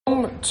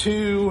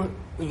to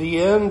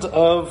the end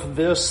of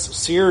this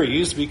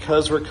series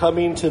because we're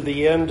coming to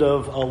the end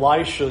of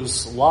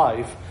Elisha's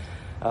life.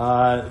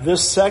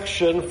 This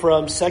section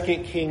from 2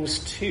 Kings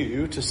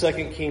 2 to 2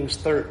 Kings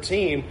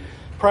 13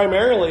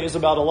 primarily is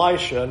about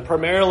Elisha and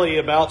primarily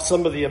about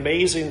some of the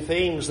amazing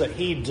things that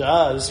he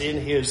does in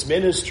his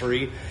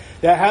ministry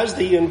that has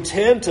the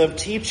intent of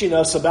teaching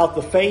us about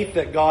the faith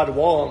that God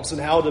wants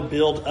and how to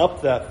build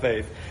up that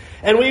faith.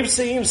 And we've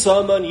seen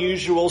some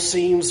unusual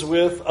scenes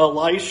with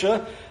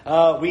Elisha.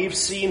 We've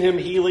seen him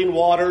healing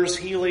waters,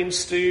 healing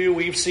stew.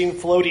 We've seen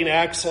floating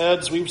axe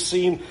heads. We've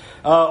seen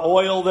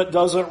oil that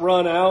doesn't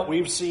run out.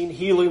 We've seen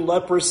healing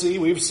leprosy.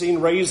 We've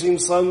seen raising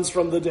sons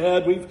from the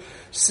dead. We've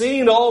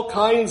seen all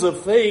kinds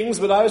of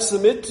things, but I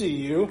submit to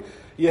you,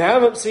 you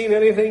haven't seen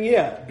anything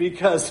yet,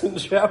 because in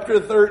chapter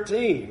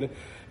 13,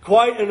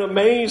 quite an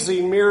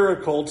amazing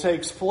miracle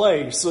takes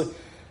place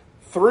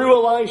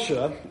through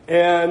Elisha,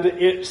 and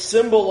it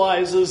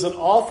symbolizes an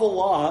awful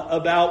lot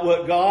about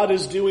what God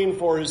is doing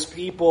for His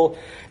people.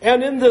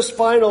 And in this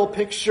final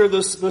picture,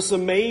 this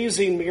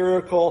amazing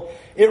miracle,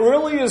 it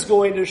really is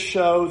going to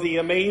show the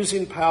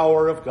amazing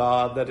power of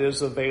God that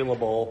is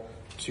available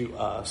to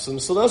us.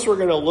 And so that's what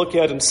we're going to look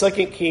at in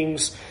 2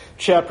 Kings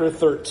chapter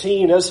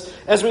 13.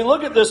 As we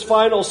look at this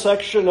final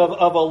section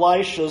of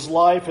Elisha's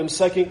life in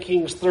 2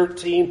 Kings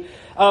 13,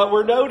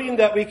 we're noting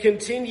that we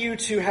continue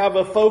to have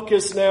a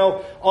focus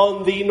now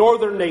on the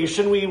northern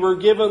nation. We were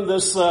given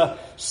this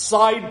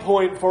side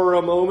point for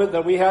a moment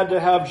that we had to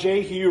have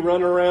Jehu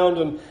run around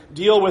and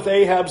deal with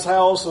Ahab's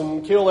house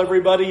and kill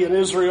everybody in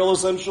Israel,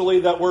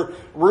 essentially, that were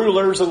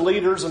rulers and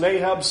leaders and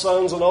Ahab's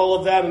sons and all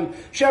of that. And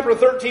chapter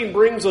 13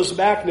 brings us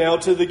back now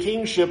to the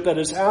kingship that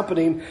is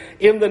happening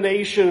in the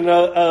nation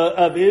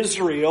of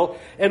Israel.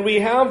 And we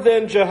have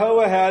then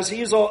Jehoahaz,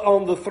 he's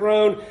on the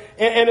throne.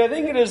 And I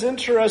think it is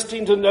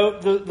interesting to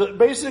note that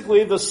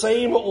basically the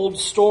same old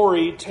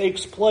story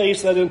takes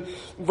place, that in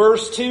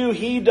verse 2,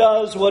 he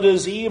does what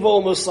is evil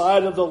in the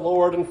sight of the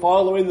Lord and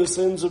following the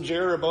sins of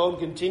Jeroboam,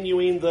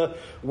 continuing the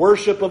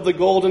worship of the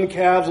golden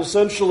calves.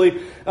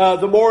 Essentially,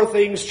 the more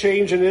things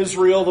change in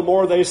Israel, the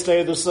more they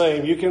stay the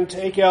same. You can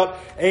take out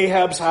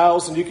Ahab's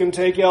house and you can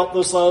take out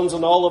the sons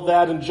and all of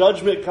that, and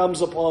judgment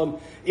comes upon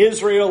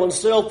Israel, and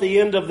still at the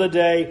end of the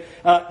day,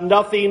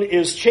 nothing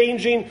is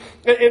changing.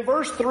 And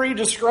verse 3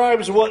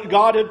 describes what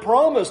God had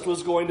promised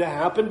was going to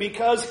happen.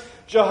 Because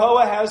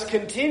Jehoahaz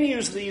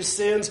continues these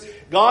sins,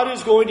 God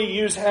is going to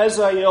use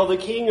Hazael, the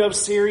king of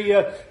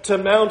Syria, to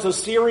mount a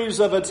series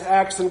of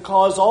attacks and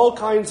cause all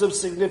kinds of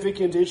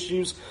significant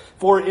issues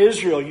for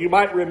Israel. You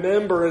might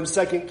remember in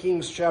 2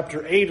 Kings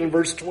chapter 8 and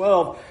verse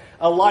 12,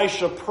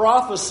 Elisha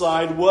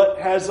prophesied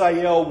what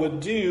Hazael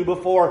would do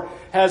before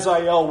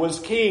Hazael was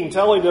king,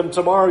 telling him,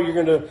 tomorrow you're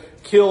going to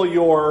kill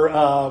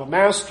your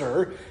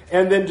master,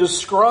 and then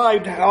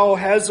described how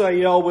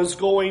Hazael was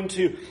going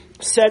to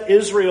set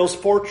Israel's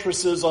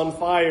fortresses on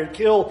fire,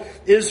 kill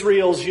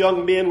Israel's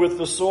young men with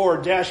the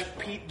sword,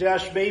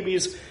 dash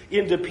babies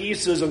into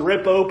pieces, and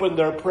rip open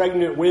their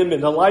pregnant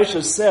women.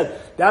 Elisha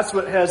said that's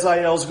what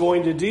Hazael's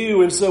going to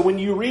do. And so when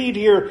you read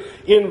here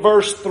in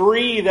verse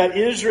 3 that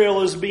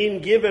Israel is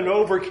being given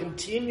over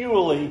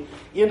continually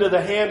into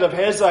the hand of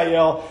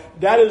Hazael,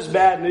 that is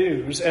bad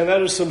news. And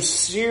that is some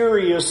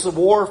serious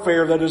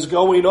warfare that is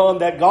going on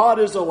that God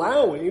is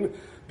allowing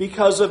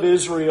because of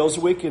Israel's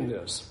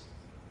wickedness.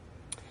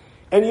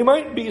 And you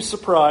might be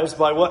surprised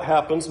by what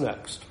happens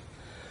next.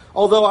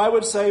 Although I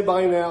would say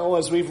by now,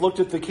 as we've looked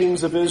at the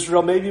kings of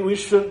Israel, maybe we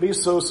shouldn't be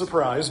so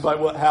surprised by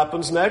what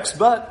happens next,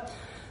 but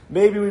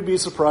maybe we'd be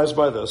surprised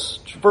by this.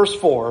 Verse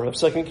 4 of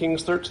 2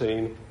 Kings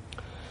 13.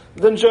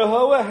 Then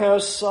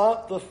Jehoahaz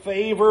sought the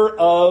favor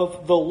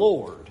of the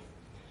Lord,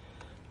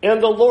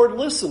 and the Lord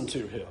listened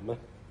to him.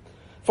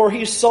 For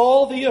he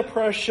saw the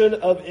oppression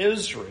of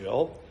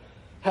Israel,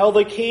 how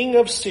the king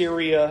of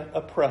Syria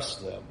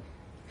oppressed them.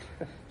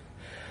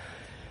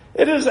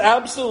 It is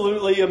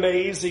absolutely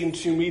amazing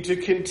to me to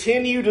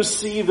continue to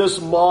see this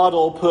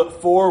model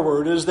put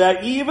forward, is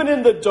that even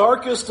in the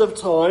darkest of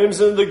times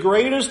and the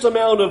greatest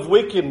amount of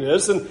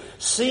wickedness, and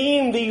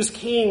seeing these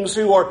kings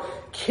who are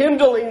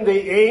kindling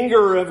the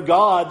anger of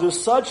God to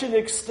such an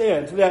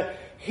extent that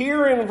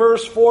here in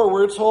verse 4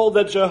 we're told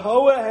that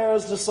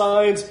Jehoahaz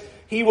decides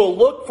he will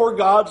look for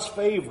God's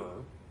favor,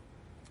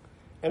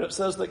 and it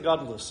says that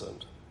God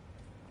listened.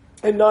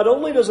 And not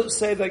only does it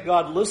say that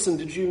God listened,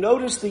 did you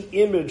notice the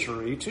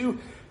imagery?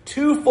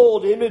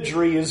 Twofold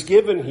imagery is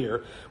given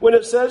here. When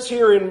it says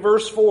here in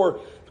verse 4,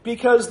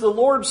 because the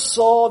Lord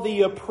saw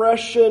the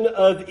oppression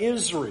of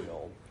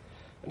Israel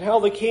and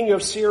how the king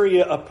of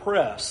Syria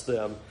oppressed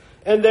them,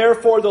 and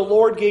therefore the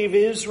Lord gave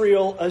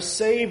Israel a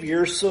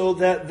savior so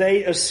that they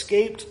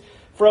escaped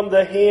from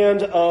the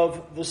hand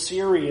of the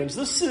Syrians.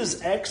 This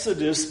is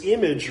Exodus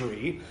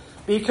imagery.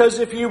 Because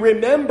if you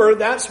remember,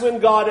 that's when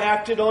God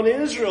acted on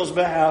Israel's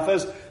behalf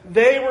as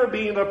they were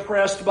being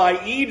oppressed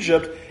by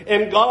Egypt.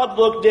 And God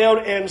looked down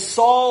and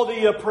saw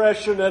the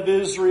oppression of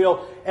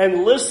Israel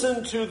and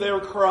listened to their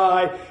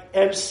cry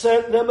and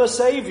sent them a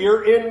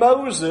Savior in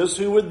Moses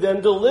who would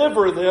then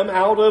deliver them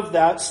out of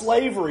that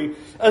slavery.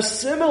 A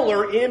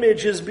similar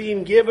image is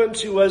being given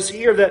to us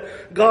here,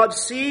 that God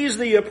sees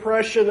the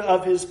oppression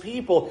of His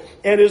people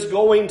and is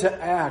going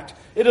to act.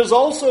 It is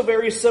also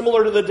very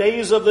similar to the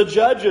days of the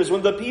judges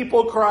when the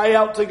people cry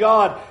out to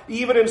God,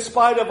 even in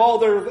spite of all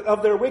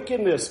their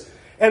wickedness.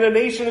 And a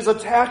nation is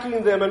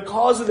attacking them and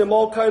causing them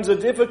all kinds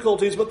of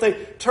difficulties, but they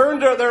turn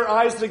their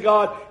eyes to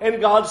God, and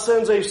God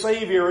sends a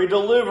Savior, a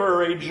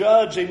deliverer, a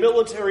judge, a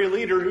military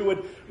leader who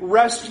would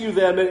rescue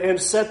them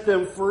and set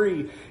them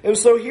free. And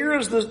so here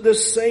is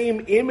this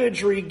same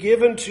imagery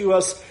given to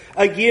us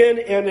again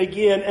and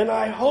again. And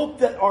I hope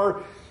that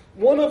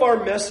one of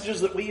our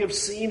messages that we have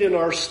seen in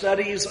our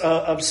studies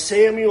of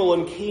Samuel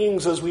and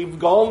Kings as we've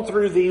gone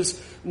through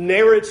these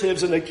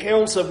narratives and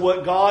accounts of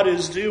what God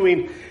is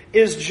doing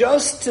is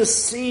just to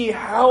see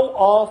how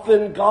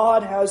often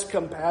God has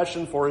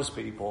compassion for His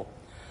people.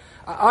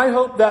 I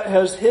hope that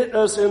has hit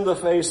us in the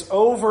face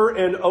over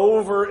and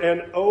over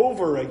and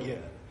over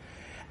again.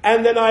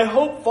 And then I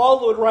hope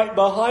followed right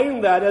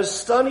behind that, as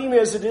stunning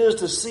as it is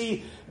to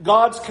see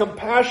God's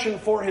compassion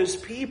for His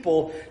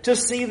people, to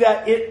see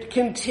that it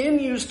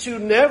continues to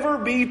never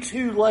be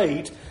too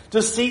late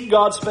to seek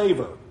God's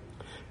favor.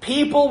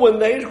 People, when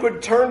they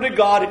would turn to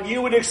God, and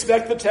you would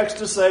expect the text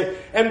to say,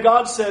 and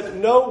God said,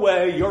 no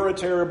way, you're a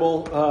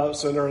terrible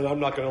sinner and I'm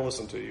not going to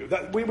listen to you.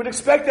 We would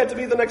expect that to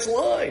be the next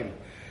line.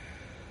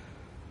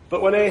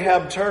 But when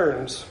Ahab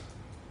turns,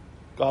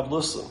 God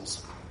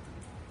listens,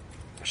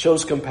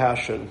 shows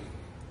compassion,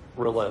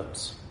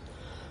 relents.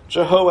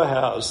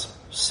 Jehoahaz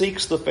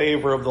seeks the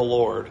favor of the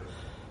Lord.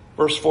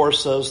 Verse 4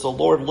 says, the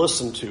Lord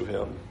listened to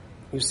him.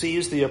 He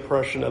sees the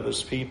oppression of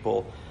His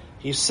people.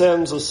 He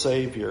sends a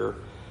Savior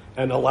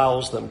and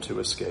allows them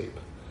to escape.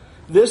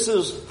 This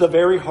is the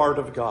very heart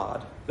of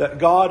God, that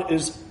God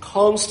is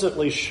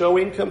constantly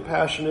showing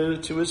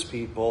compassion to His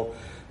people,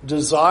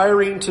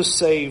 desiring to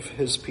save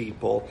His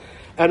people.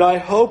 And I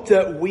hope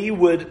that we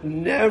would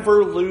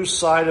never lose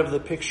sight of the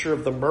picture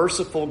of the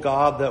merciful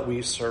God that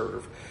we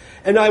serve.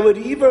 And I would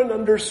even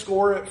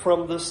underscore it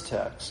from this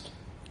text,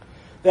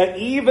 that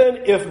even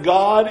if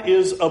God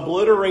is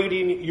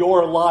obliterating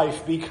your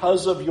life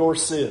because of your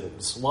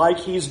sins, like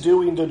He's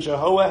doing to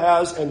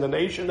Jehoahaz and the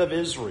nation of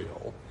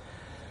Israel,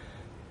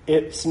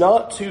 it's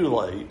not too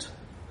late.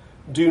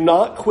 Do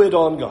not quit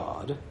on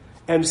God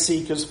and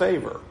seek His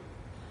favor.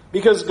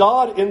 Because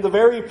God, in the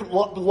very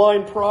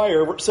line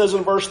prior, it says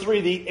in verse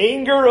 3, the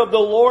anger of the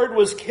Lord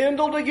was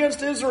kindled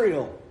against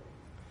Israel.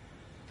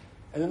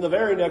 And then the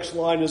very next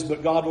line is,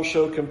 but God will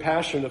show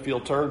compassion if you'll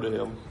turn to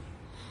Him.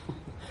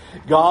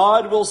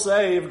 God will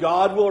save.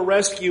 God will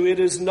rescue. It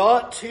is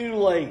not too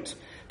late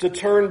to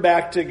turn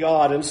back to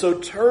God. And so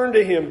turn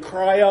to Him.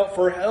 Cry out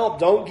for help.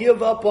 Don't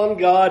give up on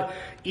God.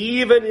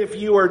 Even if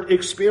you are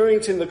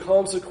experiencing the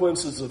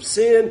consequences of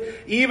sin,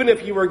 even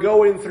if you are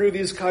going through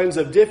these kinds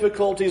of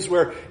difficulties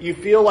where you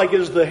feel like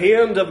it is the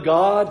hand of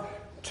God,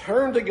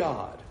 turn to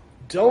God.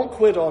 Don't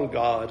quit on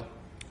God,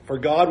 for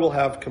God will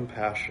have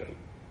compassion.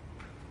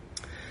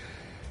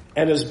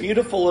 And as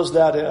beautiful as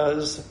that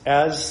is,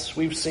 as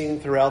we've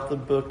seen throughout the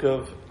book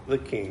of the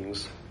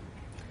Kings,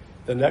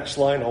 the next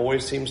line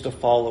always seems to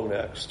follow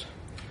next.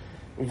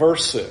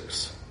 Verse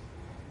 6,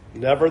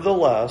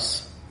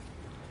 nevertheless,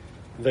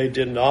 they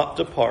did not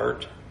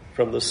depart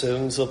from the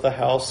sins of the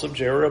house of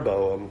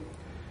Jeroboam,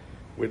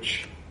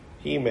 which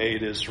he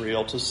made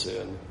Israel to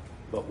sin,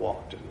 but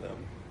walked in them.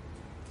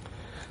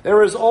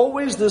 There is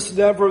always this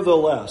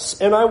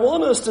nevertheless, and I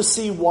want us to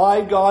see why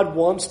God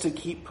wants to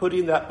keep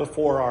putting that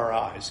before our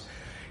eyes.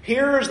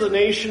 Here is the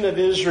nation of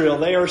Israel.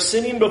 They are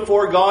sinning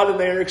before God and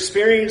they are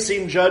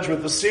experiencing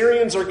judgment. The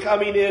Syrians are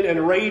coming in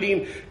and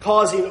raiding,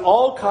 causing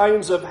all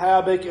kinds of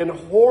havoc, and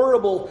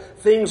horrible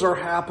things are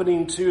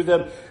happening to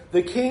them.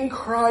 The king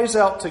cries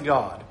out to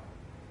God,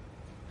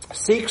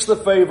 seeks the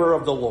favor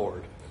of the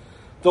Lord.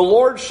 The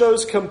Lord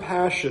shows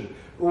compassion,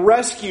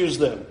 rescues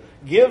them,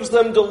 gives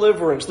them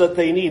deliverance that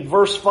they need.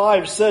 Verse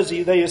 5 says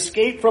they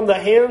escaped from the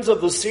hands of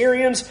the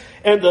Syrians,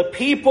 and the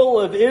people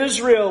of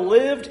Israel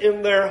lived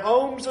in their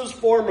homes as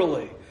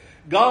formerly.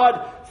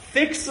 God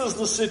fixes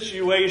the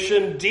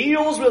situation,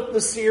 deals with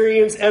the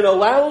Syrians, and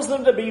allows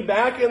them to be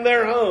back in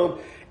their home.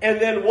 And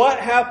then what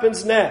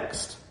happens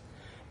next?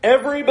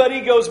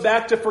 Everybody goes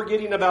back to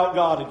forgetting about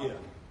God again.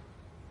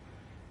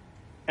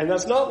 And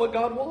that's not what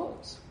God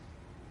wants.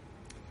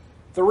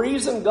 The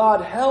reason God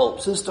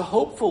helps is to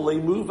hopefully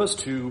move us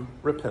to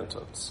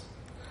repentance.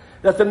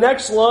 That the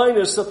next line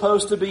is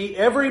supposed to be,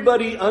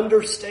 everybody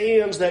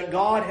understands that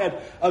God had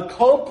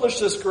accomplished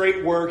this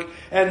great work,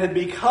 and had,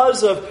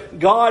 because of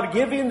God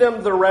giving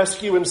them the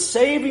rescue and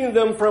saving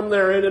them from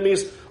their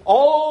enemies,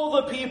 all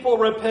the people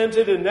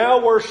repented and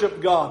now worship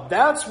God.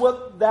 That's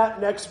what that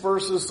next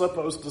verse is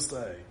supposed to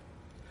say.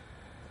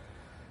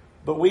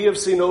 But we have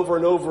seen over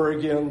and over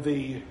again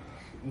the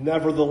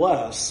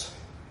nevertheless.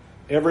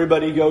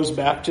 Everybody goes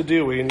back to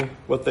doing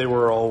what they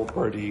were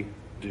already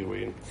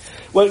doing.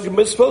 What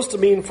it's supposed to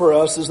mean for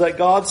us is that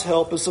God's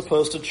help is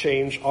supposed to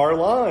change our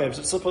lives.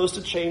 It's supposed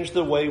to change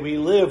the way we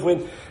live.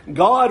 When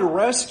God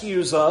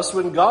rescues us,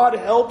 when God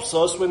helps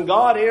us, when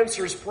God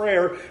answers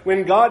prayer,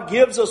 when God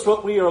gives us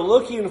what we are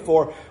looking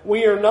for,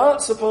 we are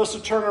not supposed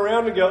to turn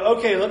around and go,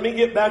 okay, let me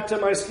get back to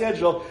my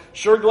schedule.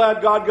 Sure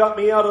glad God got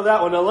me out of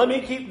that one. Now let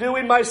me keep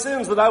doing my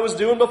sins that I was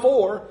doing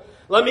before.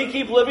 Let me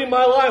keep living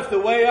my life the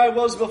way I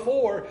was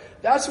before.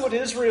 That's what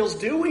Israel's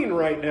doing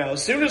right now.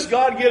 As soon as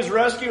God gives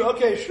rescue,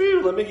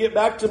 okay, let me get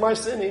back to my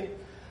sinning.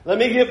 Let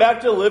me get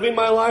back to living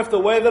my life the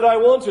way that I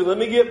want to. Let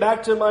me get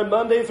back to my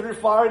Monday through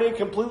Friday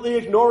completely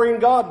ignoring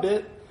God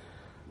bit.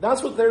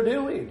 That's what they're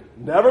doing.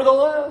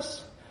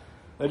 Nevertheless,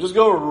 they just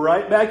go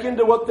right back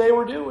into what they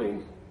were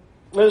doing.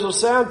 It's a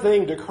sad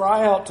thing to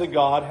cry out to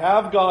God,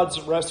 have God's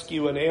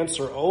rescue and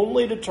answer,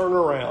 only to turn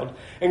around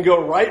and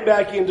go right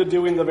back into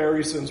doing the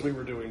very sins we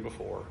were doing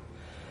before.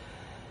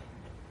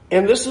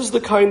 And this is the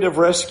kind of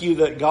rescue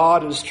that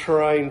God is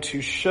trying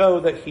to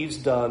show that He's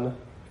done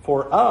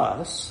for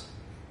us.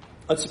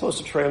 It's supposed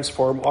to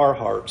transform our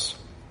hearts.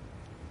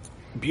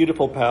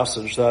 Beautiful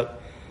passage that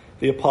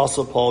the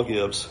Apostle Paul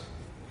gives.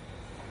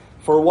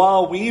 For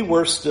while we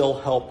were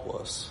still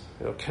helpless,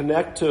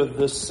 connect to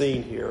this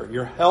scene here.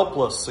 You're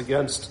helpless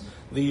against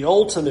the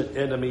ultimate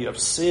enemy of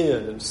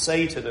sin and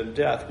Satan and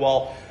death.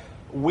 While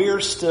we're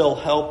still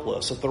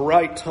helpless, at the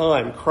right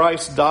time,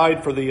 Christ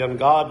died for the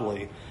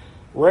ungodly.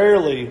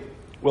 Rarely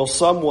will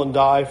someone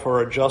die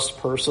for a just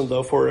person,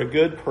 though for a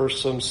good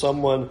person,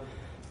 someone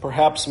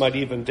perhaps might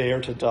even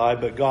dare to die.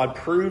 But God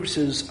proves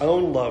His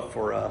own love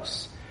for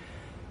us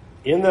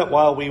in that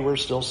while we were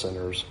still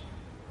sinners,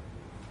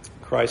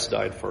 Christ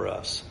died for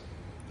us.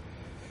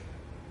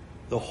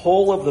 The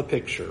whole of the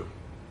picture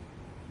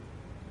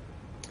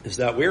is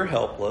that we're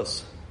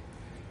helpless.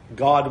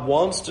 God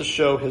wants to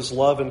show His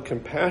love and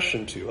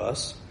compassion to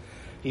us.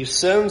 He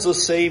sends a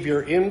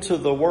Savior into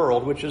the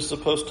world, which is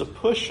supposed to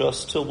push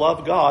us to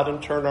love God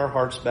and turn our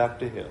hearts back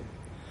to Him.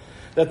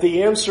 That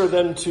the answer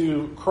then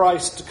to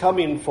Christ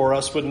coming for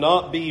us would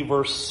not be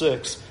verse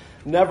 6,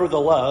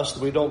 nevertheless,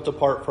 we don't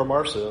depart from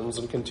our sins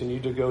and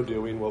continue to go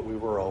doing what we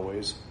were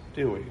always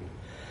doing.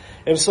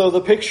 And so the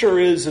picture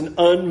is an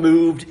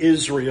unmoved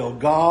Israel.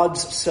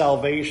 God's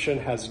salvation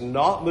has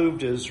not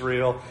moved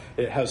Israel.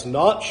 It has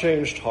not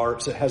changed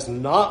hearts. It has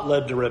not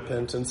led to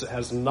repentance. It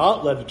has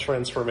not led to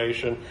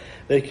transformation.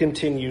 They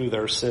continue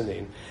their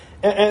sinning.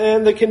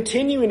 And the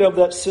continuing of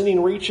that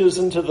sinning reaches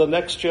into the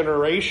next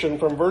generation.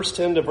 From verse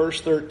 10 to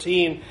verse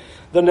 13,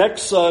 the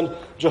next son,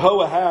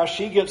 Jehoash,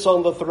 he gets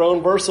on the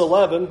throne. Verse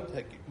 11,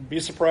 be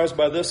surprised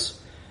by this.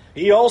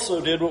 He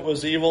also did what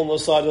was evil in the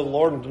sight of the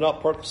Lord and did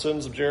not part the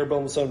sins of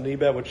Jeroboam the son of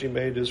Nebat, which he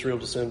made Israel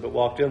to sin, but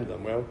walked in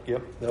them. Well,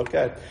 yep,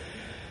 okay.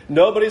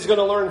 Nobody's going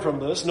to learn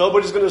from this.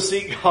 Nobody's going to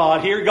seek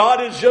God here.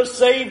 God has just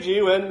saved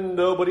you, and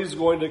nobody's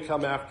going to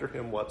come after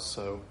Him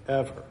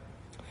whatsoever.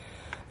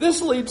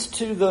 This leads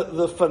to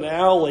the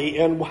finale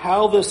and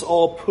how this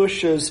all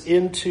pushes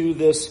into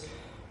this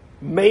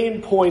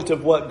main point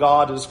of what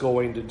God is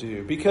going to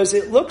do. Because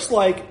it looks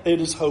like it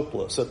is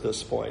hopeless at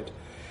this point.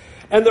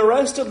 And the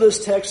rest of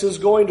this text is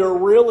going to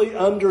really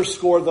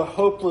underscore the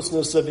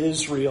hopelessness of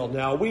Israel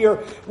now. We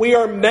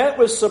are met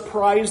with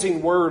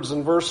surprising words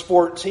in verse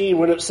 14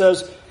 when it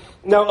says,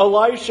 now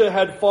Elisha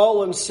had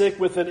fallen sick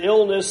with an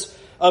illness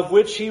of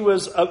which he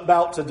was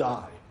about to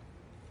die.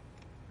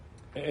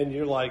 And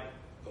you're like,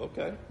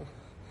 okay.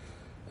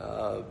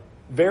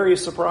 Very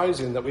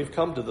surprising that we've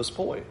come to this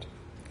point.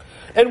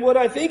 And what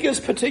I think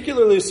is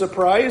particularly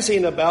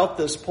surprising about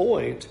this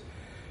point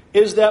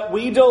is that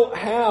we don't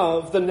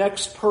have the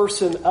next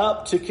person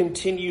up to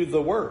continue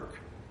the work.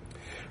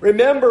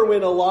 Remember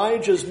when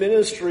Elijah's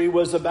ministry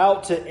was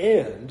about to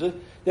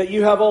end, that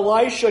you have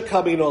Elisha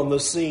coming on the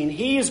scene.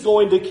 He's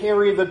going to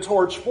carry the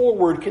torch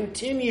forward,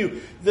 continue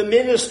the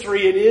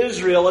ministry in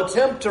Israel,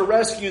 attempt to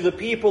rescue the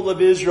people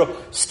of Israel,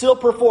 still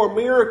perform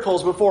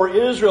miracles before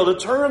Israel to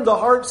turn the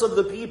hearts of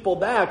the people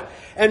back.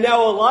 And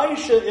now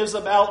Elisha is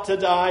about to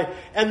die,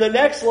 and the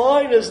next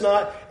line is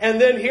not, and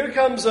then here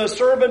comes a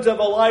servant of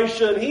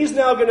Elisha, and he's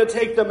now going to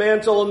take the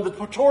mantle, and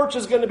the torch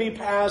is going to be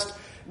passed.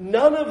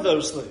 None of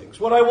those things.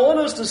 What I want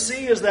us to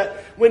see is that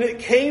when it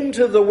came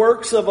to the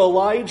works of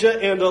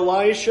Elijah and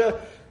Elisha,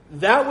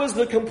 that was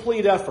the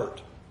complete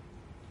effort.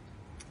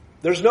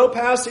 There's no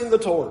passing the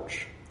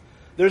torch.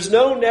 There's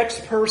no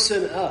next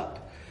person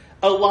up.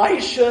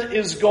 Elisha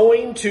is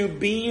going to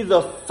be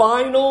the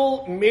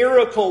final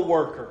miracle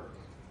worker.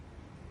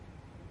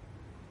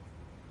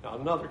 Not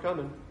another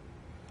coming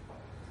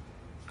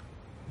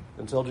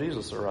until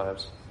Jesus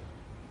arrives.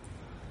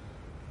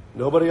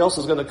 Nobody else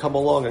is going to come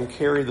along and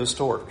carry this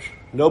torch.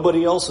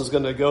 Nobody else is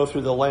going to go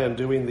through the land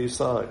doing these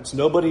signs.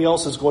 Nobody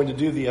else is going to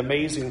do the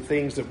amazing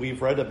things that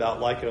we've read about,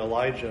 like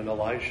Elijah and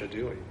Elisha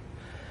doing.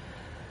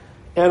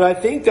 And I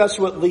think that's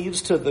what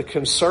leads to the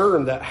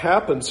concern that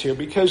happens here,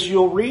 because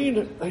you'll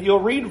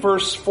read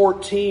verse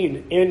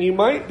 14, and you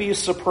might be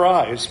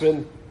surprised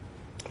when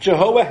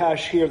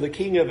Jehoash here, the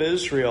king of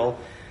Israel,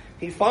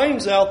 he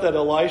finds out that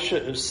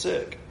Elisha is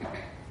sick.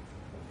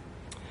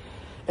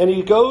 And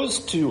he goes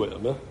to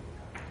him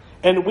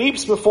and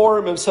weeps before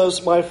him and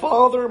says, my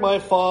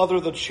father,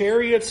 the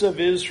chariots of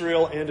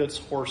Israel and its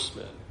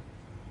horsemen.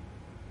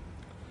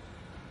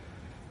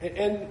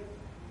 And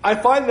I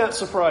find that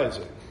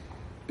surprising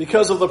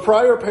because of the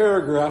prior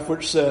paragraph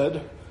which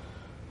said,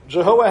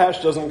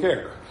 Jehoash doesn't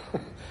care.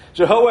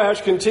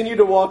 Jehoash continued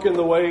to walk in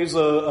the ways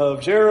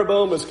of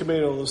Jeroboam, is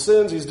committing all the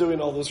sins, he's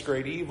doing all this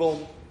great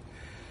evil.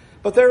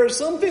 But there is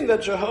something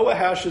that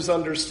Jehoash is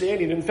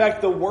understanding. In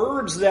fact, the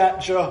words that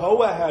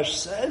Jehoash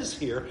says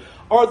here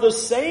are the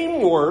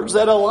same words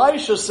that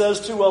Elisha says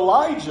to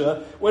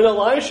Elijah when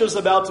Elisha is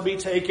about to be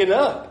taken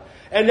up.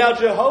 And now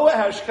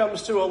Jehoash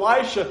comes to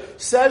Elisha,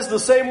 says the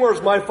same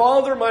words, my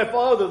father,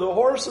 the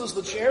horses,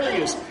 the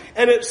chariots.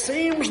 And it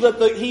seems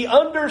that he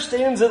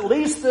understands at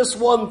least this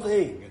one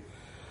thing.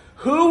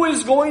 Who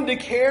is going to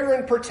care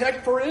and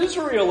protect for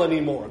Israel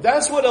anymore?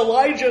 That's what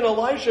Elijah and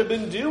Elisha have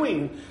been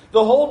doing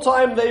the whole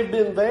time they've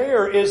been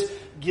there, is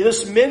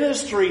this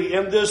ministry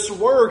and this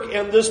work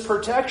and this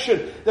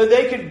protection, that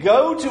they could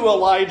go to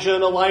Elijah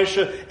and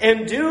Elisha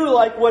and do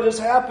like what has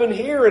happened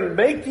here and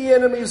make the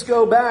enemies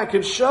go back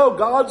and show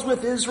God's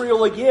with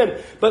Israel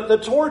again. But the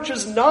torch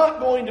is not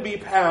going to be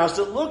passed.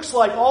 It looks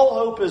like all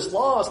hope is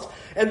lost.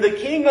 And the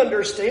king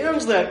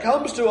understands that,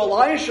 comes to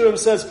Elisha and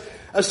says,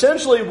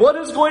 essentially, what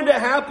is going to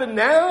happen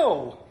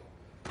now?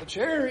 The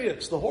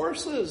chariots, the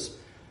horses.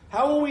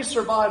 How will we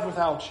survive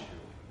without you?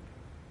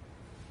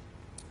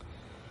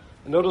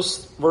 And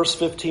notice verse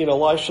 15,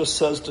 Elisha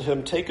says to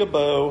him, take a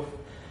bow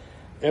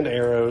and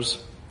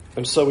arrows.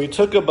 And so he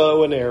took a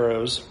bow and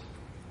arrows.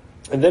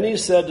 And then he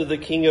said to the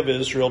king of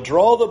Israel,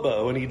 draw the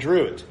bow, and he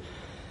drew it.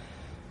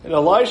 And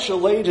Elisha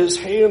laid his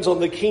hands on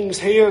the king's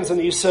hands, and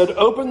he said,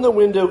 open the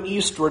window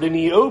eastward, and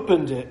he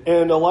opened it.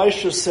 And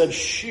Elisha said,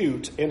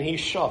 shoot, and he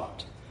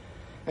shot.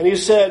 And he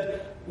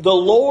said, the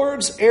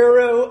Lord's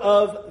arrow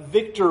of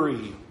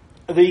victory,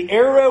 the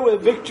arrow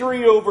of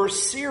victory over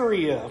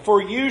Syria,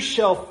 for you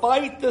shall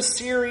fight the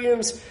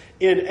Syrians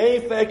in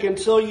Aphek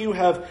until you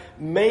have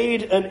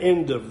made an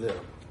end of them.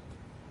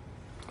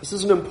 This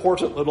is an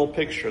important little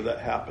picture that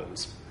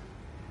happens.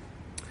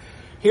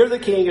 Here the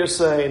king is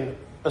saying,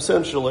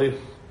 essentially,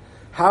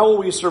 how will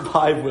we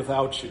survive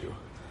without you?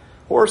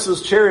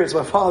 Horses, chariots,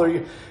 my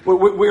father,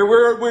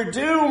 we're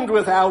doomed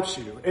without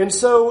you. And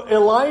so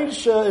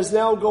Elisha is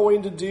now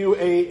going to do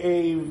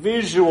a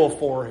visual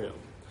for him.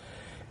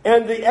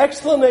 And the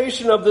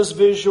explanation of this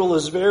visual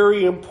is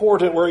very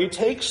important, where he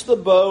takes the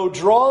bow,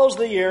 draws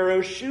the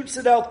arrow, shoots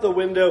it out the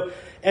window.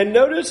 And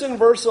notice in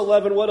verse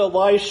 11 what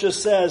Elisha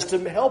says to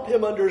help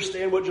him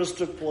understand what just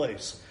took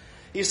place.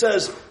 He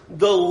says,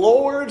 the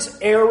Lord's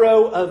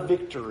arrow of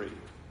victory.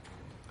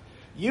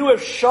 You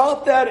have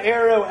shot that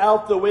arrow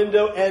out the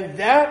window, and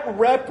that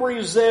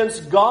represents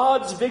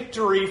God's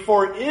victory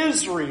for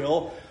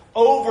Israel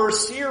over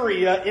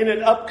Syria in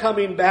an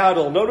upcoming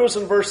battle. Notice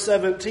in verse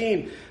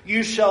 17,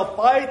 you shall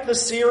fight the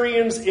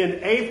Syrians in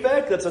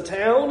Aphek, that's a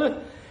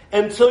town,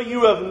 until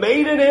you have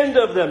made an end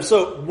of them.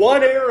 So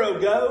one arrow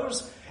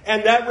goes,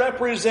 and that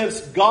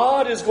represents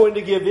God is going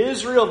to give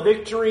Israel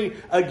victory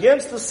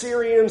against the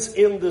Syrians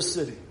in the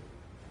city.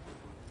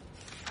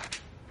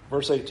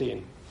 Verse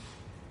 18.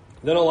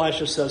 Then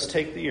Elisha says,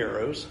 take the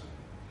arrows.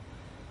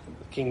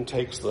 The king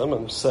takes them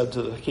and said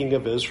to the king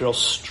of Israel,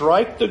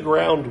 strike the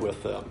ground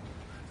with them.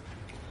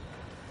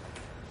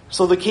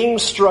 So the king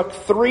struck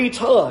 3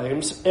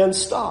 times and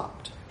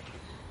stopped.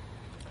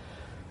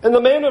 And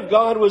the man of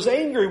God was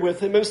angry with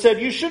him and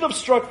said, you should have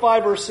struck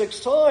 5 or 6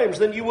 times,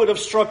 then you would have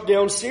struck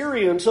down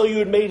Syria until you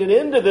had made an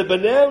end of it.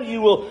 But now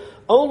you will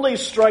only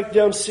strike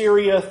down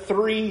Syria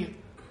 3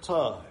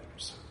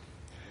 times.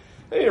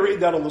 And you read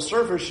that on the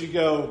surface, you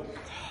go,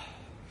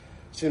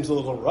 seems a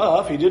little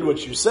rough. He did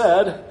what you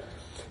said.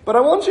 But I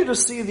want you to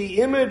see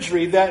the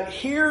imagery that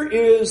here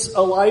is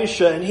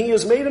Elisha, and he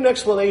has made an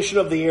explanation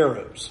of the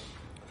arrows.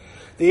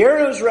 The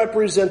arrows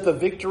represent the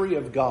victory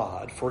of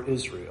God for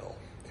Israel.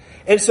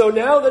 And so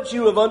now that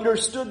you have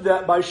understood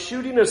that by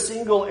shooting a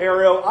single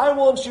arrow, I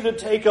want you to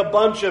take a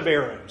bunch of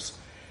arrows.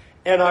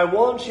 And I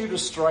want you to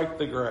strike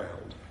the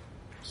ground.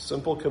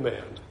 Simple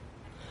command.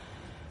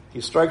 He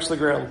strikes the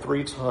ground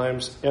 3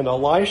 times, and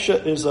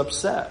Elisha is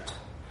upset.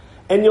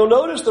 And you'll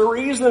notice the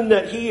reason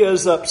that he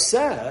is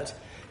upset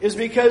is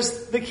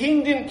because the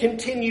king didn't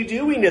continue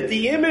doing it.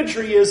 The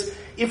imagery is,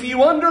 if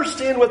you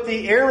understand what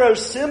the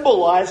arrows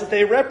symbolize, that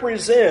they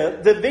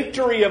represent the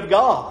victory of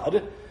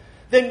God,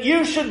 then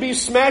you should be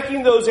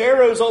smacking those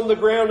arrows on the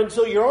ground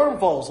until your arm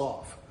falls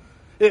off.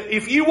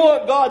 If you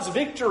want God's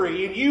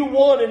victory and you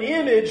want an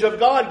image of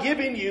God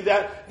giving you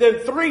that, then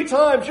 3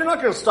 times, you're not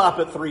going to stop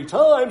at 3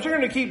 times. You're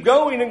going to keep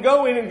going and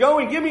going and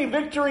going. Give me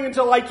victory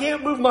until I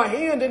can't move my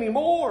hand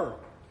anymore.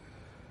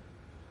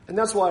 And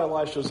that's why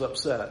Elisha's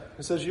upset.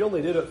 He says, you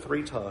only did it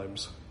 3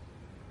 times.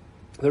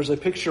 There's a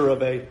picture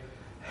of a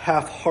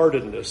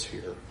half-heartedness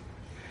here.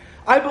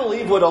 I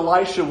believe what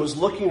Elisha was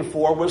looking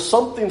for was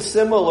something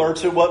similar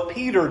to what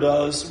Peter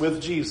does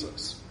with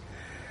Jesus.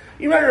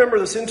 You might remember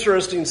this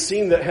interesting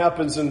scene that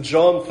happens in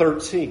John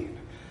 13,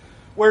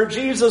 where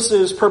Jesus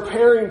is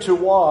preparing to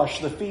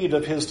wash the feet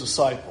of his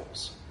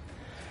disciples.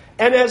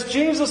 And as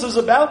Jesus is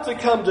about to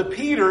come to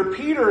Peter,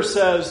 Peter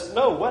says,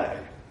 no way.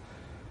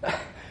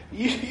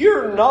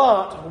 You're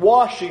not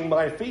washing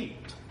my feet.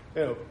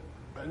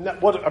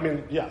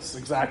 Yes,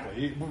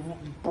 exactly.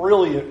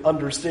 Brilliant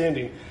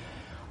understanding.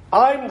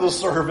 I'm the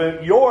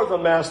servant, you're the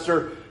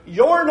master,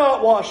 you're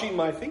not washing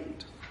my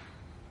feet.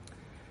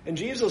 And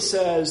Jesus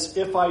says,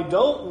 if I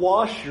don't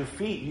wash your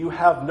feet, you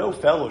have no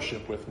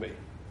fellowship with me.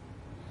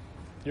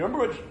 You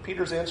remember what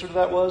Peter's answer to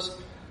that was?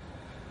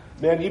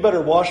 Man, you better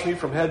wash me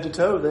from head to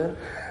toe then.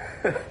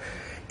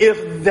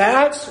 If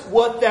that's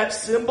what that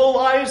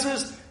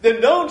symbolizes, then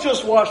don't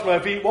just wash my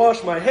feet,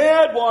 wash my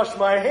head, wash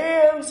my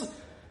hands.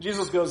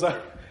 Jesus goes, I'm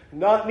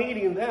not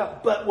needing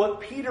that. But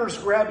what Peter's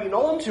grabbing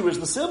onto is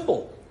the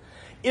symbol.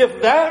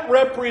 If that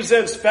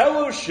represents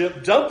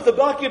fellowship, dump the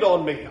bucket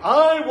on me.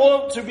 I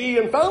want to be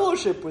in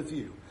fellowship with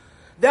you.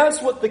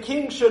 That's what the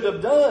king should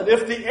have done.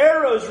 If the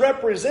arrows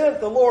represent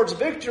the Lord's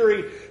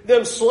victory,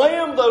 then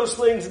slam those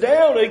things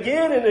down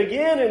again and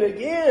again and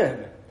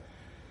again.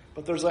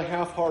 But there's a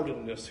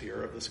half-heartedness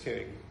here of this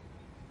king.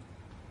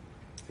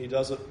 He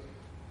does it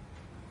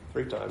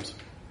 3 times,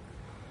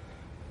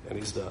 and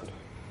he's done.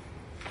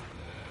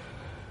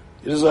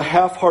 It is a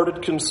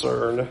half-hearted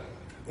concern,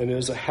 and it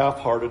is a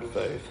half-hearted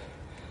faith.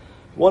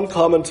 One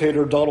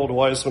commentator, Donald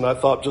Weisman, I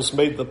thought just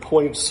made the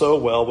point so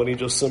well when he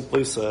just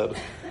simply said,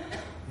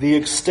 the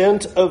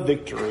extent of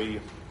victory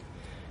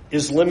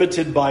is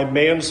limited by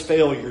man's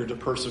failure to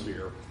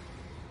persevere.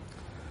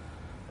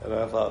 And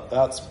I thought,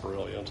 that's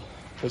brilliant,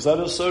 because that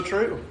is so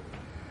true.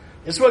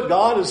 It's what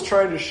God is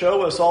trying to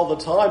show us all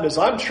the time, is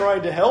I'm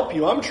trying to help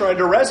you, I'm trying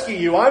to rescue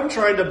you, I'm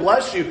trying to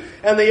bless you.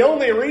 And the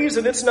only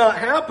reason it's not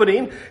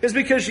happening is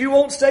because you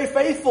won't stay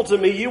faithful to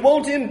me, you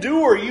won't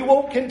endure, you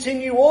won't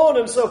continue on.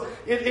 And so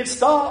it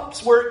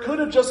stops where it could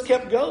have just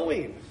kept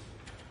going.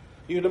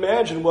 You'd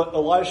imagine what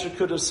Elisha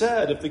could have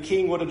said if the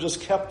king would have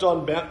just kept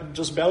on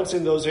just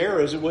bouncing those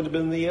arrows. It would have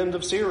been the end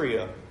of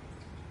Syria.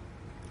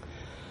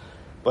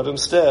 But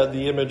instead,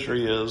 the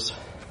imagery is,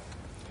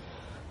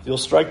 you'll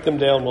strike them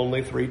down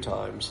only 3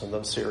 times, and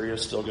then Syria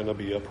is still going to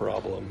be a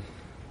problem.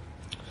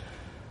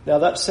 Now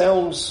that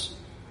sounds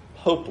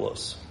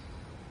hopeless.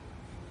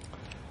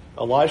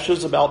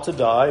 Elisha's about to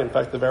die. In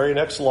fact, the very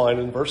next line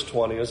in verse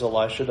 20 is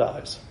Elisha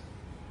dies.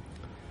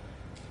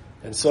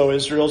 And so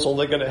Israel's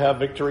only going to have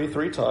victory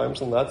 3 times,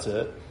 and that's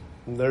it.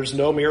 And there's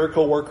no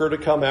miracle worker to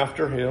come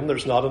after him.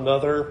 There's not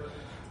another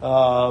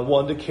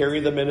one to carry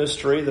the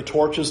ministry. The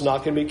torch is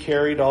not going to be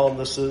carried on.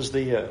 This is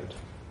the end.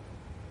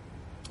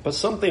 But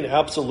something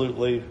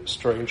absolutely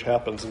strange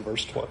happens in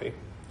verse 20.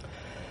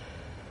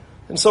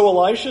 And so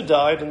Elisha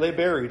died, and they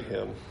buried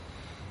him.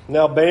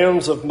 Now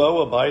bands of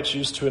Moabites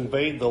used to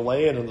invade the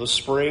land in the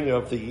spring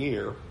of the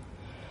year.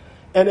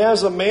 And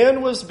as a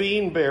man was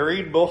being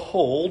buried,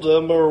 behold, a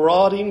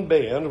marauding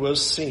band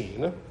was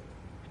seen.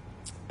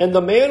 And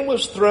the man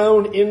was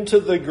thrown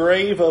into the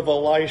grave of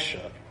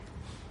Elisha.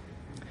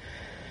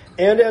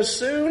 And as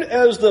soon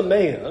as the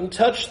man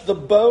touched the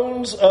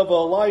bones of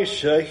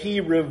Elisha,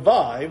 he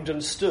revived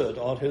and stood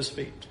on his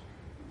feet.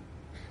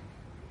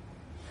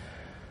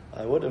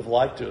 I would have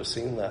liked to have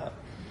seen that.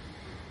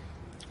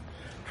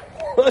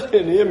 What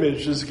an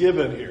image is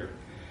given here.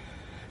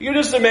 You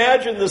just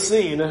imagine the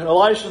scene.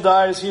 Elisha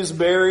dies, he's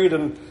buried,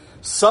 and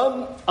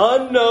some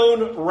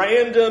unknown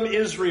random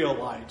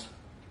Israelite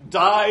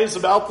dies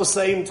about the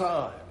same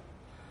time.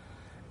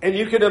 And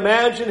you can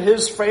imagine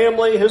his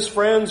family, his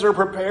friends are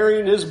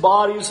preparing his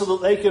body so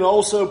that they can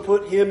also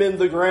put him in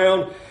the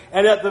ground.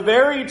 And at the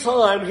very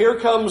time, here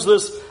comes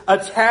this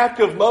attack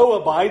of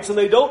Moabites, and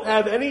they don't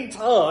have any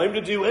time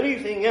to do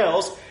anything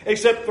else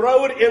except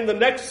throw it in the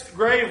next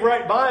grave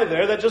right by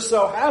there that just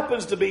so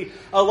happens to be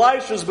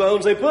Elisha's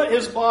bones. They put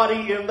his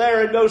body in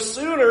there, and no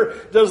sooner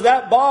does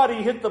that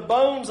body hit the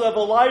bones of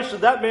Elisha,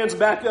 that man's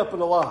back up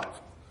and alive.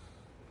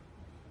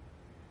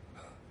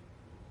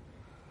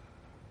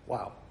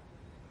 Wow.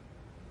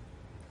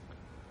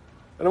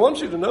 And I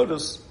want you to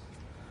notice,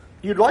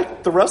 you'd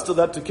like the rest of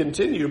that to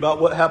continue about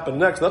what happened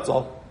next, that's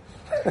all.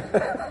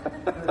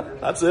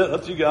 That's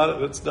it, you got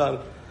it, it's done.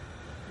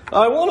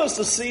 I want us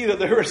to see that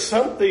there is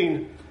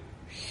something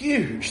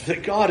huge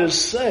that God is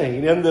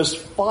saying in this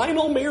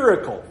final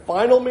miracle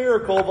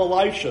of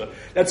Elisha,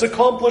 that's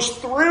accomplished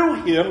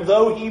through him,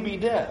 though he be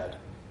dead.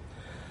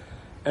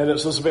 And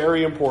it's this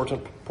very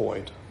important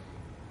point.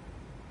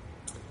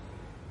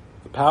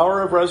 The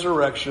power of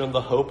resurrection, the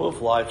hope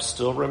of life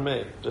still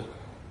remained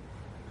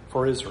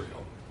for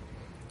Israel.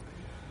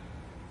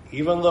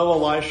 Even though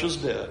Elisha's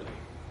dead,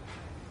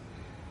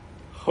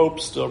 hope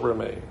still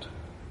remained.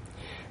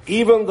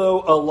 Even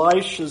though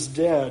Elisha's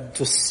dead,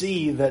 to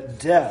see that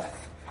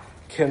death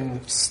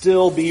can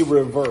still be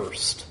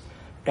reversed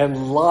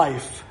and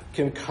life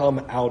can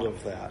come out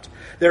of that.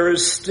 There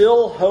is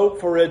still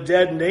hope for a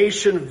dead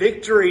nation,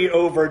 victory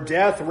over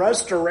death,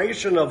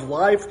 restoration of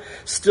life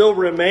still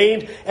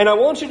remained. And I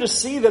want you to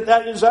see that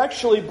that is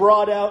actually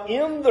brought out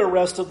in the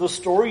rest of the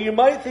story. You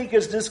might think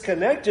it's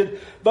disconnected,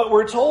 but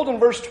we're told in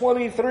verse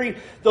 23,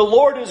 the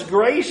Lord is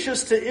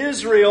gracious to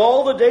Israel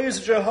all the days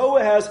of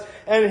Jehoahaz,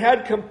 and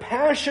had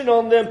compassion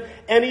on them,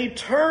 and he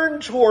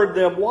turned toward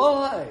them.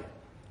 Why?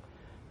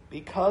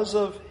 Because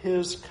of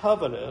his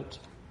covenant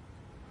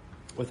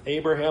with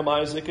Abraham,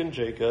 Isaac, and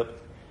Jacob.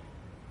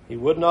 He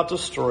would not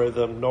destroy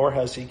them, nor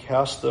has he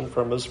cast them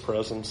from his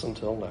presence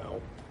until now.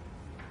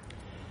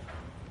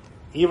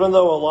 Even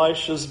though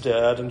Elisha's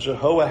dead and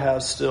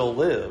Jehoahaz still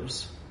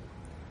lives,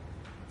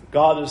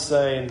 God is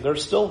saying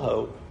there's still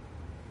hope.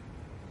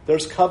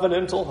 There's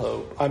covenantal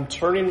hope. I'm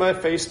turning my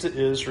face to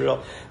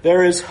Israel.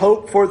 There is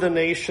hope for the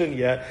nation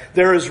yet.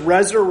 There is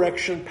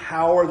resurrection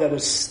power that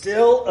is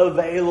still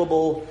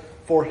available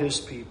for his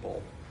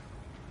people.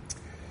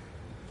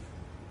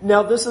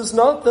 Now, this is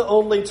not the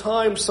only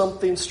time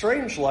something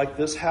strange like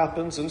this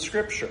happens in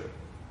Scripture.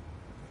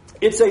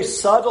 It's a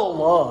subtle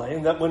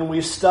line that when we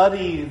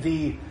study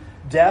the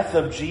death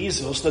of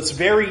Jesus, that's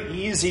very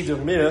easy to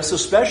miss,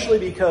 especially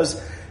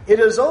because it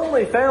is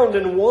only found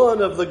in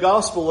one of the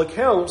gospel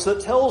accounts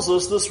that tells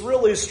us this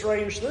really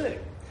strange thing.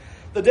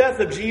 The death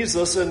of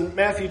Jesus in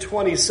Matthew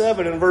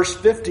 27 and verse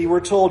 50, we're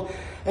told,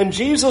 "And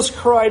Jesus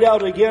cried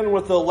out again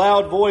with a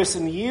loud voice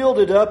and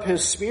yielded up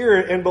his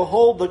spirit. And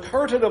behold, the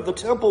curtain of the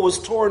temple was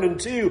torn in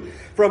two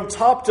from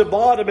top to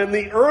bottom, and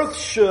the earth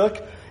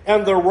shook,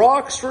 and the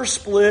rocks were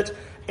split,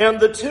 and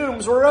the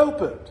tombs were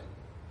opened."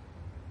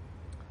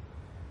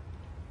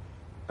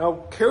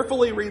 Now,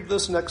 carefully read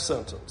this next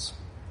sentence.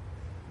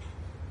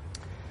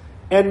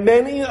 "And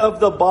many of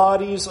the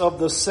bodies of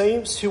the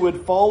saints who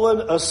had fallen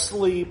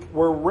asleep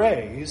were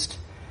raised,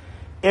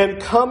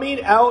 and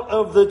coming out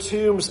of the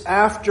tombs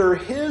after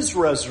his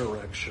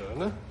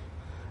resurrection,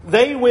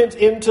 they went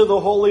into the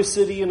holy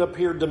city and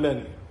appeared to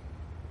many."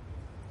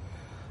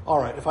 All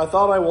right, if I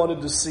thought I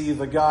wanted to see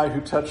the guy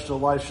who touched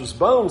Elisha's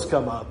bones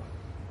come up,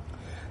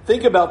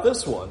 think about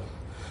this one.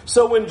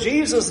 So when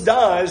Jesus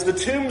dies, the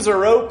tombs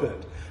are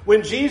opened.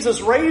 When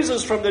Jesus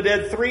raises from the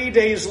dead 3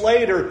 days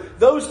later,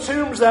 those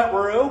tombs that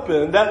were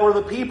open, that were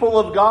the people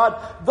of God,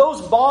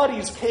 those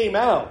bodies came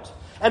out.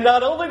 And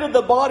not only did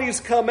the bodies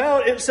come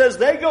out, it says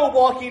they go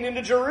walking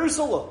into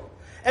Jerusalem.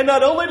 And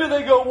not only do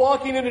they go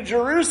walking into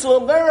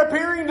Jerusalem, they're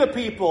appearing to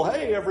people.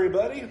 Hey,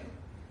 everybody.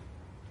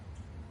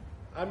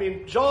 I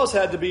mean, jaws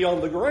had to be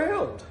on the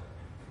ground.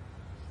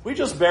 We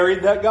just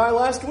buried that guy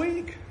last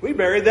week. We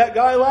buried that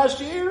guy last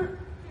year.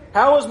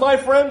 How is my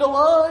friend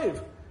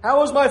alive?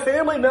 How is my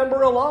family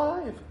member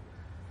alive?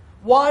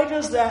 Why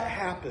does that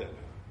happen?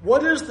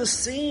 What is the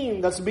scene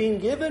that's being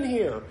given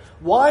here?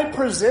 Why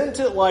present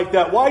it like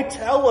that? Why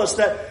tell us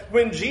that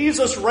when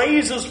Jesus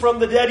raises from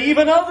the dead,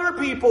 even other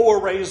people were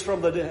raised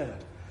from the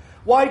dead?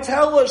 Why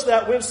tell us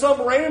that when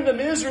some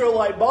random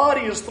Israelite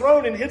body is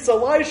thrown and hits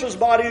Elisha's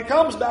body, it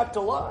comes back to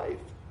life?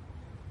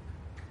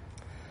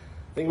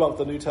 Think about what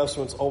the New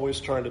Testament's always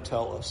trying to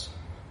tell us.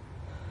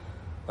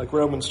 Like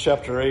Romans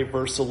chapter 8,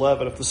 verse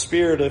 11, "If the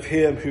spirit of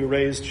him who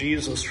raised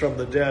Jesus from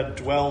the dead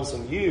dwells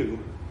in you,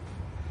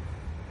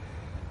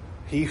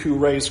 he who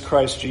raised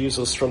Christ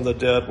Jesus from the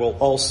dead will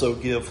also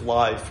give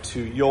life to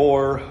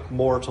your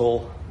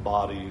mortal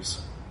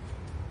bodies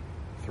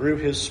through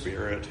his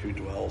Spirit who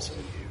dwells in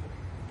you."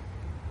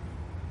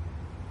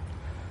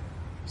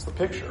 It's the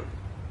picture.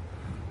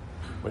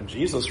 When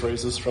Jesus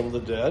raises from the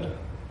dead,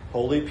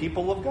 holy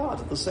people of God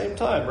at the same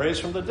time,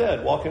 raised from the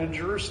dead, walk into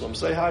Jerusalem,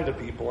 say hi to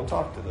people and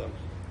talk to them.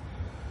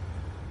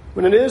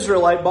 When an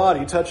Israelite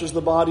body touches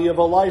the body of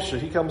Elisha,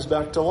 he comes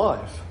back to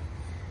life.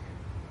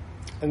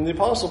 And the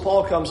Apostle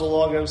Paul comes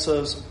along and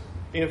says,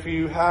 if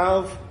you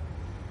have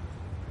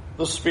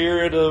the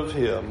spirit of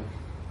him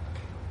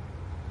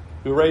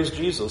who raised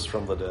Jesus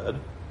from the dead,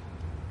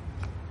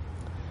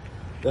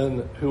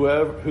 then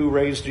whoever who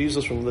raised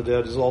Jesus from the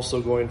dead is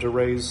also going to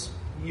raise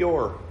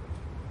your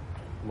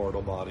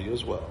mortal body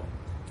as well.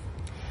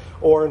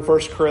 Or in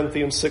 1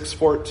 Corinthians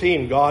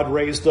 6:14, God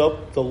raised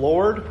up the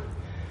Lord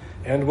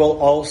and will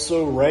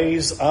also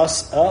raise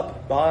us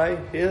up by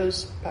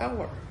his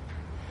power.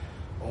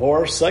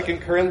 Or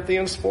 2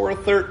 Corinthians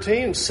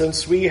 4:13,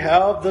 since we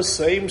have the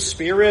same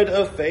spirit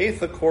of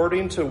faith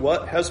according to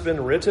what has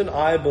been written,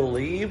 I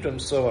believed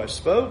and so I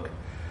spoke.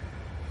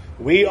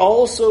 We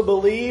also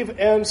believe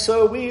and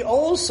so we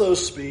also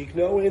speak,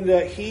 knowing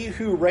that he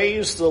who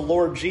raised the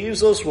Lord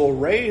Jesus will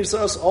raise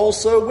us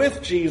also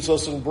with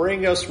Jesus and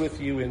bring us with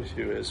you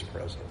into his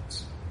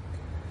presence.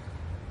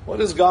 What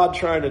is God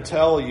trying to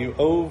tell you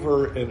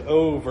over and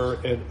over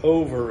and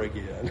over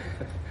again?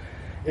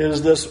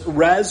 Is this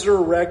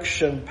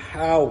resurrection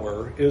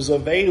power is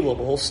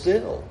available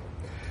still.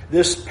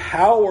 This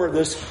power,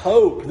 this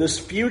hope, this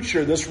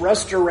future, this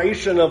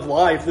restoration of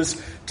life, this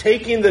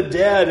taking the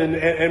dead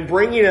and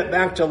bringing it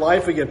back to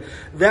life again,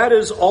 that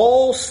is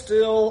all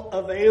still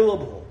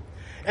available.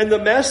 And the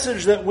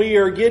message that we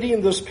are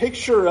getting this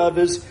picture of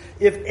is,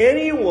 if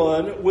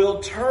anyone will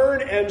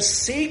turn and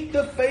seek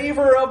the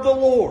favor of the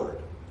Lord,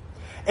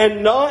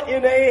 and not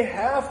in a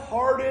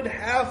half-hearted,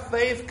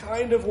 half-faith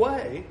kind of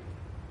way,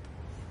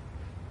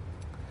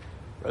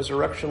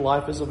 resurrection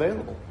life is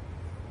available.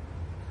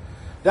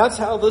 That's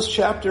how this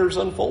chapter is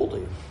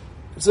unfolding.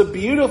 It's a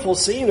beautiful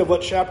scene of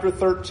what chapter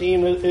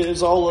 13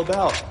 is all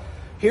about.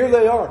 Here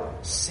they are.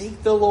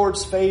 Seek the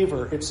Lord's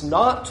favor. It's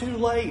not too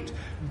late.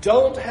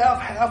 Don't have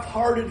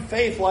half-hearted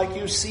faith like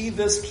you see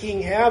this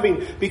king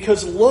having,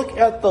 because look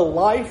at the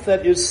life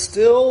that is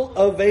still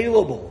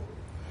available.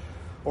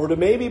 Or to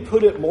maybe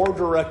put it more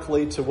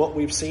directly to what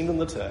we've seen in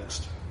the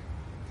text,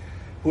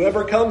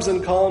 whoever comes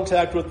in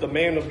contact with the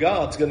man of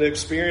God is going to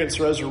experience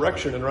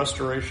resurrection and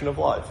restoration of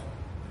life.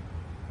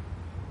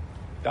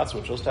 That's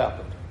what just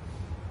happened.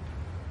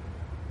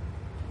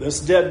 This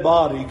dead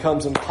body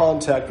comes in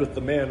contact with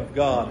the man of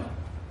God,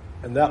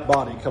 and that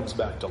body comes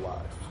back to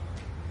life.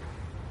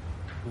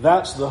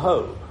 That's the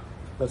hope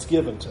that's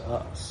given to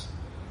us.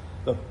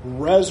 The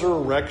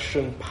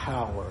resurrection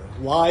power,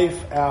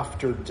 life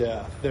after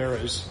death. There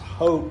is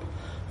hope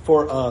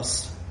for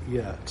us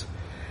yet.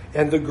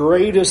 And the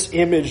greatest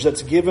image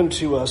that's given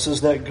to us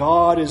is that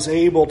God is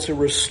able to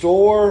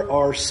restore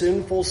our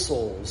sinful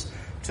souls,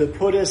 to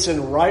put us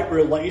in right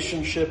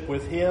relationship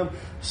with Him,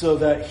 so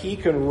that He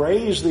can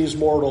raise these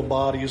mortal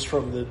bodies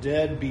from the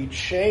dead, be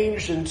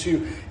changed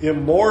into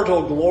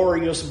immortal,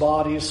 glorious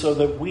bodies, so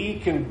that we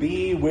can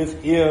be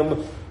with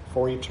Him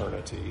for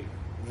eternity.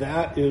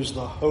 That is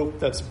the hope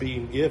that's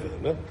being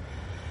given.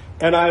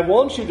 And I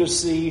want you to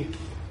see,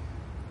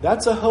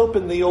 that's a hope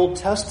in the Old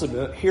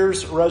Testament.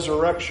 Here's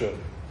resurrection.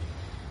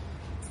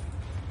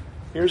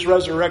 Here's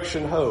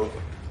resurrection hope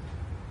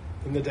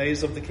in the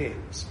days of the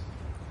kings.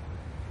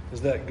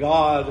 Is that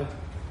God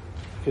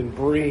can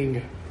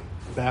bring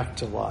back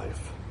to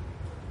life.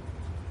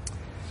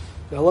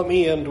 Now let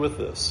me end with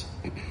this.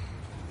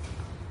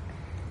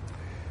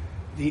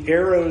 The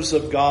arrows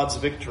of God's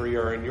victory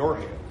are in your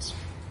hands.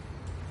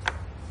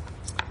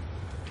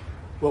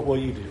 What will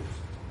you do?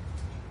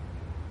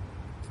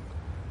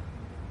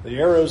 The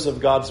arrows of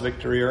God's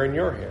victory are in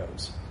your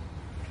hands.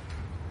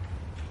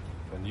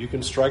 And you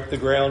can strike the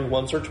ground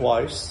once or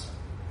twice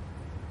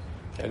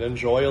and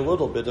enjoy a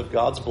little bit of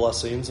God's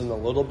blessings and a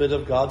little bit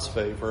of God's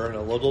favor and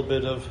a little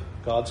bit of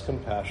God's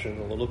compassion,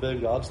 a little bit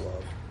of God's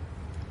love.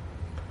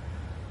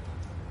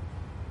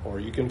 Or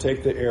you can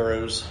take the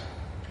arrows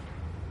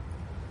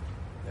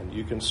and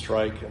you can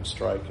strike and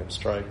strike and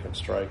strike and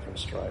strike and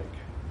strike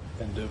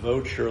and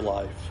devote your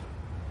life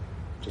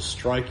to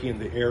striking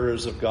the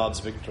arrows of God's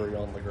victory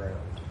on the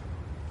ground,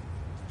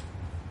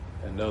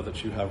 and know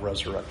that you have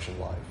resurrection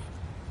life,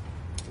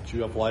 that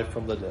you have life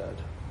from the dead,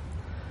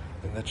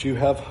 and that you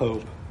have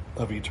hope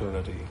of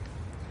eternity.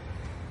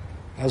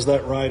 As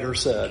that writer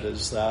said,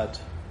 is that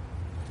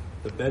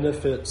the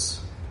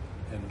benefits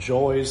and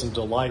joys and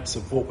delights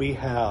of what we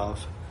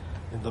have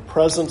in the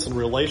presence and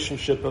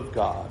relationship of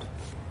God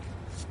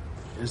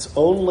is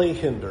only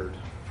hindered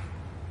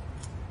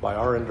by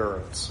our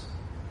endurance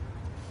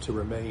to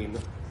remain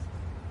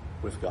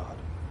with God.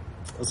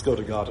 Let's go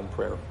to God in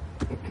prayer.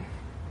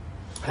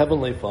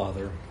 Heavenly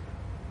Father,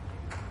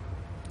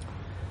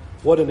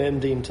 what an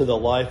ending to the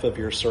life of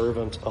your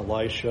servant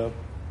Elisha,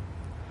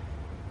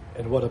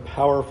 and what a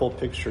powerful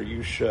picture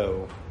you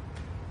show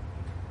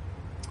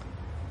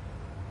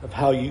of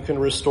how you can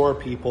restore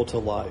people to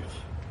life.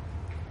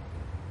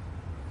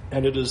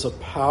 And it is a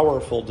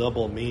powerful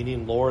double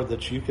meaning, Lord,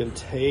 that you can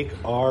take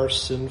our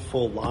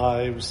sinful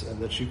lives and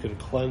that you can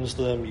cleanse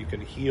them, you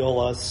can heal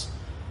us,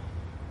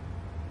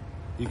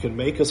 you can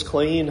make us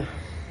clean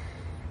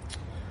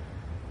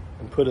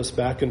and put us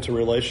back into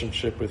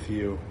relationship with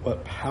you.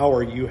 What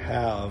power you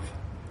have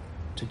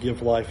to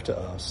give life to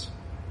us.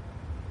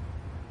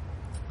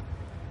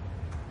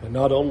 And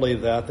not only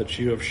that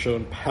you have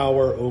shown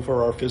power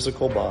over our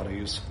physical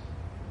bodies,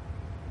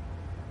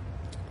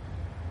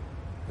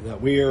 that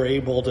we are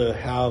able to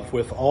have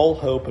with all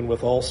hope and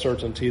with all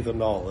certainty the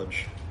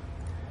knowledge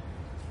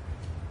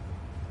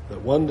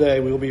that one day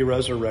we will be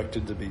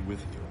resurrected to be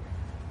with you.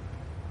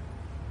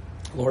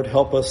 Lord,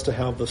 help us to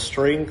have the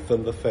strength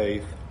and the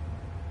faith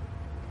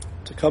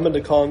to come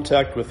into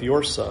contact with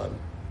your Son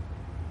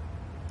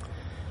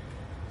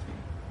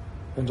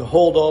and to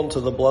hold on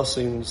to the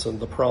blessings and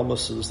the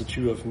promises that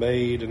you have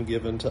made and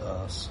given to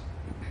us.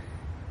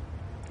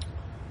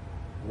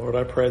 Lord,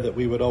 I pray that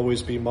we would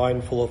always be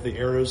mindful of the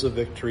arrows of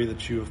victory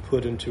that you have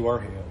put into our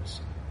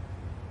hands.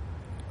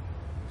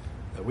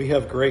 That we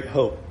have great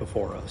hope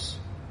before us.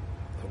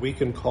 That we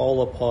can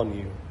call upon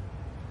you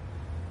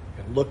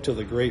and look to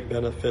the great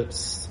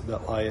benefits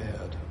that lie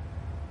ahead.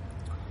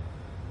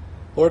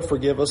 Lord,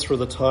 forgive us for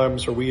the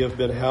times where we have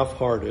been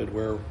half-hearted,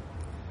 where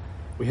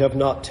we have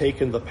not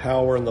taken the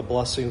power and the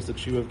blessings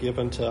that you have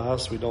given to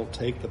us. We don't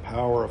take the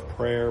power of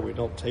prayer. We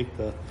don't take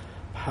the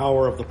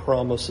power of the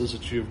promises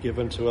that you have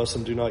given to us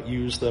and do not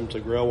use them to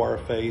grow our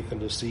faith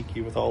and to seek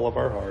you with all of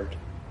our heart.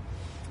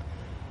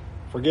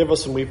 Forgive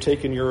us when we've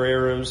taken your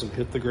arrows and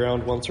hit the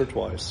ground once or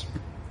twice.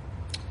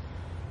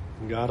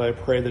 And God, I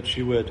pray that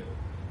you would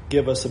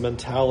give us a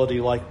mentality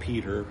like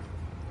Peter,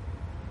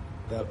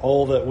 that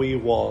all that we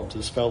want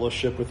is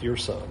fellowship with your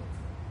Son.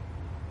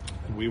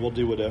 And we will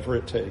do whatever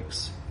it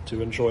takes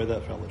to enjoy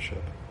that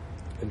fellowship.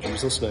 In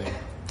Jesus' name,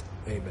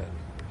 amen.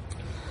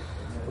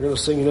 We're going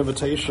to sing an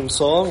invitation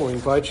song. We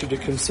invite you to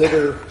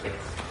consider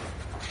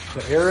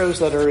the arrows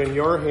that are in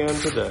your hand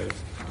today.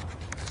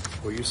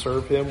 Will you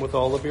serve him with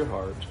all of your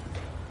heart?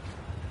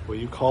 Will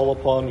you call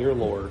upon your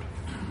Lord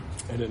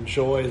and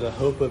enjoy the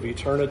hope of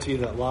eternity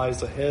that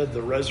lies ahead,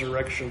 the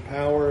resurrection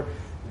power,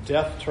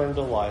 death turned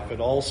to life? It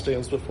all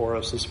stands before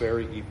us this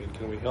very evening.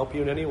 Can we help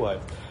you in any way?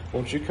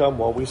 Won't you come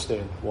while we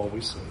stand, while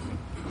we sing?